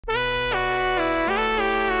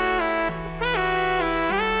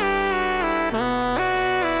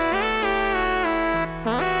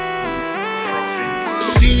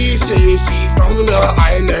says she's from the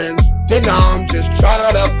islands, and I'm just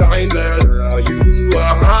trying to find her. You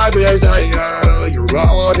are my desire, you're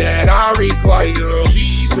all that I require.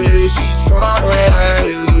 She says she's trying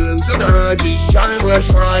to, and I'm just trying to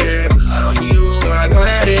try it. You are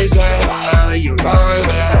my desire, you're all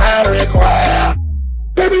that I require.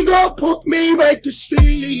 Baby girl, put me right to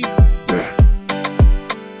sleep.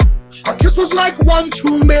 Our kiss was like one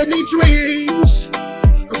too many dreams.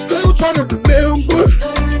 I'm still trying to remember,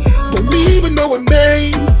 don't even know her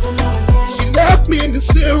name. She left me in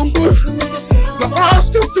December, but I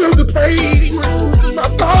still feel the pain. I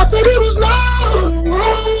thought that it was love,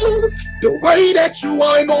 the way that you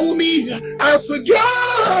whine on me, I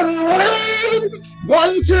forgot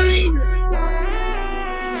one thing.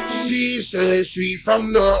 She says she's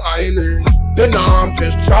from the islands, then I'm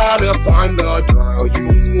just trying to find a girl.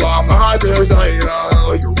 You are my desire,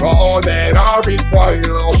 you're all that I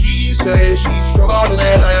require. She says she's struggling,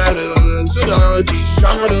 and I'm just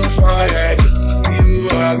trying to try it. You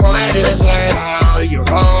are my desire, you're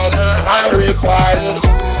all that I require.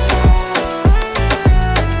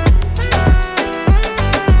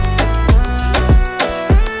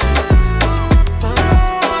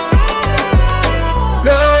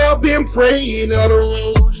 Been praying on the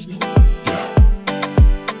roads.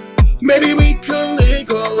 Maybe we could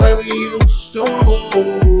link up like we used to.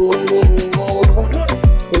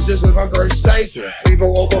 Was this if I'm first sight? Even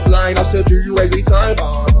woke up blind, I still choose you every time.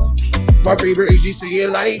 My favorite is you see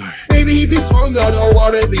it like. Maybe if it's wrong, I don't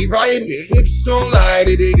wanna be right. Your hips don't lie,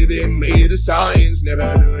 they didn't made the science.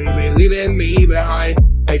 Never knew you been leaving me behind.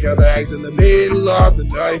 Take her back in the middle of the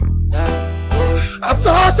night. I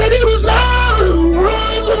thought that it was love,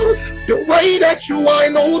 the way that you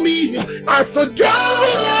whine on me, I forgot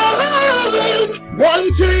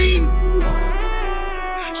one thing.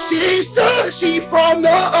 She said she's from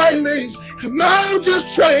the islands, and I'm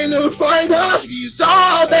just trying to find her. She's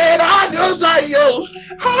all that I desire,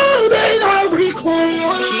 all that I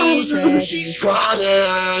require. She said she's trying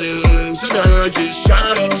to, so I'm just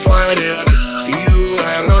trying to find her. You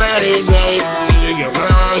have no desire, you're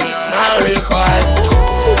all that I require.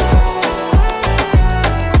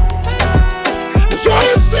 Try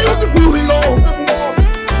to say I'm moving on.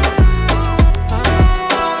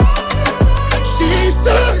 She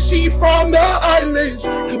said she's from the islands,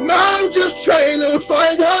 and I'm just trying to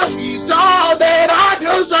find her. She's all that I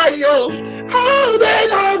desire, all that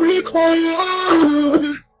I require.